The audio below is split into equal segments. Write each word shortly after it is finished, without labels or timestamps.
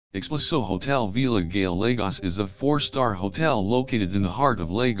Explosao Hotel Vila Gale Lagos is a 4-star hotel located in the heart of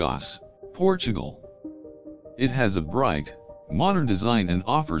Lagos, Portugal. It has a bright, modern design and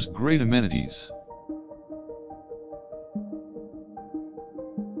offers great amenities.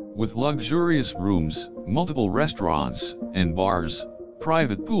 With luxurious rooms, multiple restaurants and bars,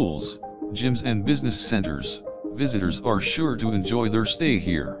 private pools, gyms and business centers, visitors are sure to enjoy their stay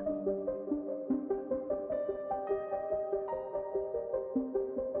here.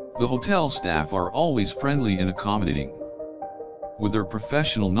 The hotel staff are always friendly and accommodating. With their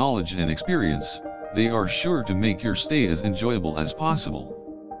professional knowledge and experience, they are sure to make your stay as enjoyable as possible.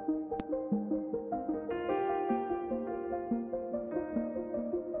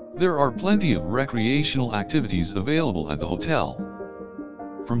 There are plenty of recreational activities available at the hotel.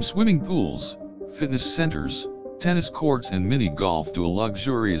 From swimming pools, fitness centers, tennis courts and mini golf to a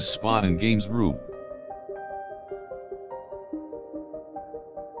luxurious spa and games room.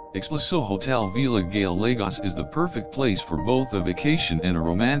 Explosao Hotel Vila Gale Lagos is the perfect place for both a vacation and a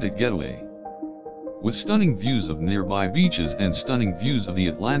romantic getaway. With stunning views of nearby beaches and stunning views of the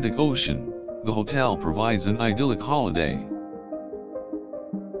Atlantic Ocean, the hotel provides an idyllic holiday.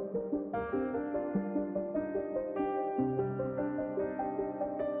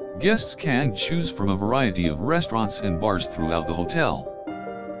 Guests can choose from a variety of restaurants and bars throughout the hotel,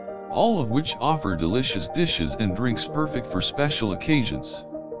 all of which offer delicious dishes and drinks perfect for special occasions.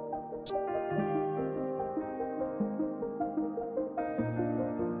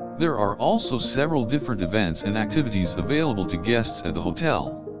 There are also several different events and activities available to guests at the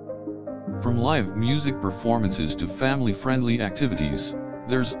hotel. From live music performances to family-friendly activities,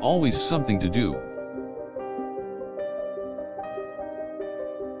 there's always something to do.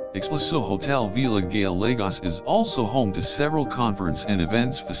 Explosao Hotel Vila Gale Lagos is also home to several conference and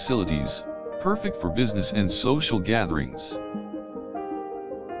events facilities, perfect for business and social gatherings.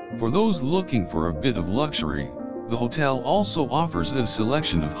 For those looking for a bit of luxury, the hotel also offers a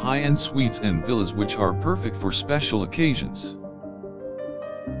selection of high-end suites and villas which are perfect for special occasions.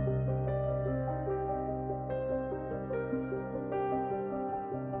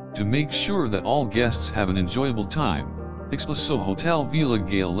 To make sure that all guests have an enjoyable time, Explosao Hotel Vila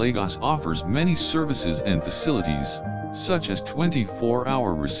Gale Lagos offers many services and facilities, such as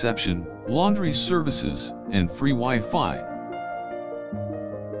 24-hour reception, laundry services, and free Wi-Fi.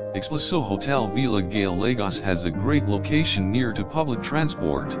 Explosao Hotel Vila Gale Lagos has a great location near to public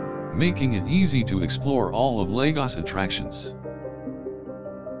transport, making it easy to explore all of Lagos attractions.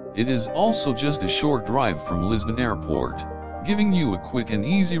 It is also just a short drive from Lisbon Airport, giving you a quick and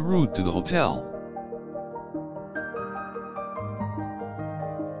easy route to the hotel.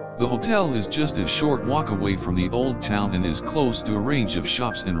 The hotel is just a short walk away from the old town and is close to a range of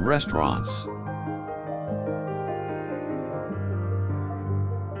shops and restaurants.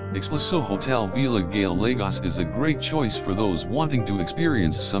 Explosao Hotel Vila Gale Lagos is a great choice for those wanting to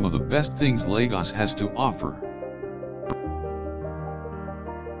experience some of the best things Lagos has to offer.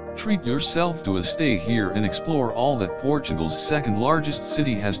 Treat yourself to a stay here and explore all that Portugal's second largest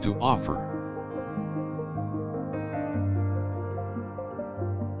city has to offer.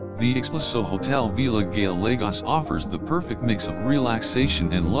 The Explosao Hotel Vila Gale Lagos offers the perfect mix of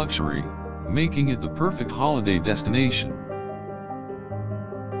relaxation and luxury, making it the perfect holiday destination.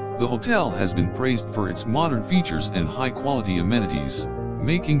 The hotel has been praised for its modern features and high-quality amenities,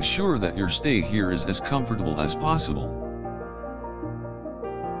 making sure that your stay here is as comfortable as possible.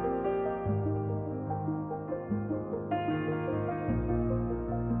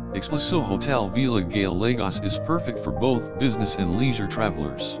 Explosao Hotel Vila Gale Lagos is perfect for both business and leisure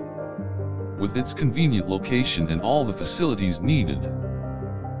travelers. With its convenient location and all the facilities needed.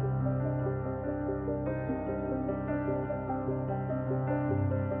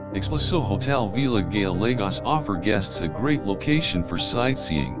 Explosao Hotel Vila Gale Lagos offers guests a great location for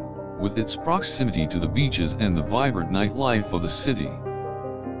sightseeing, with its proximity to the beaches and the vibrant nightlife of the city.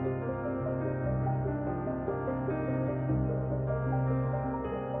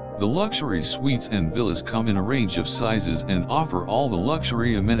 The luxury suites and villas come in a range of sizes and offer all the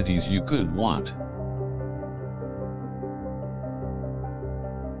luxury amenities you could want.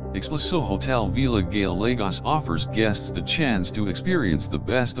 Explosao Hotel Vila Gale Lagos offers guests the chance to experience the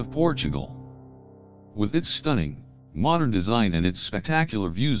best of Portugal. With its stunning, modern design and its spectacular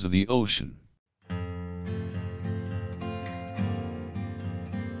views of the ocean.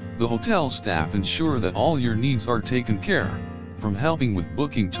 The hotel staff ensure that all your needs are taken care of, from helping with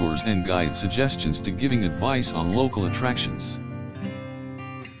booking tours and guide suggestions to giving advice on local attractions.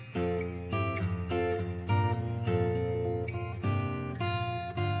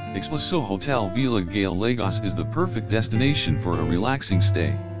 Explosao Hotel Vila Gale Lagos is the perfect destination for a relaxing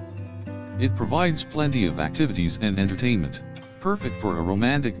stay, It provides plenty of activities and entertainment, perfect for a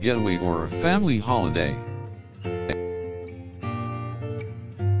romantic getaway or a family holiday.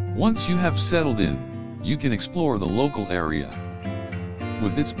 Once you have settled in, you can explore the local area.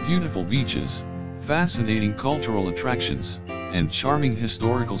 With its beautiful beaches, fascinating cultural attractions, and charming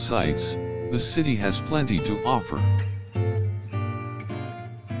historical sites, the city has plenty to offer.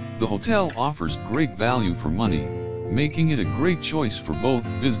 The hotel offers great value for money, making it a great choice for both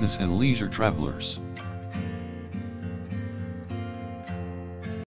business and leisure travelers.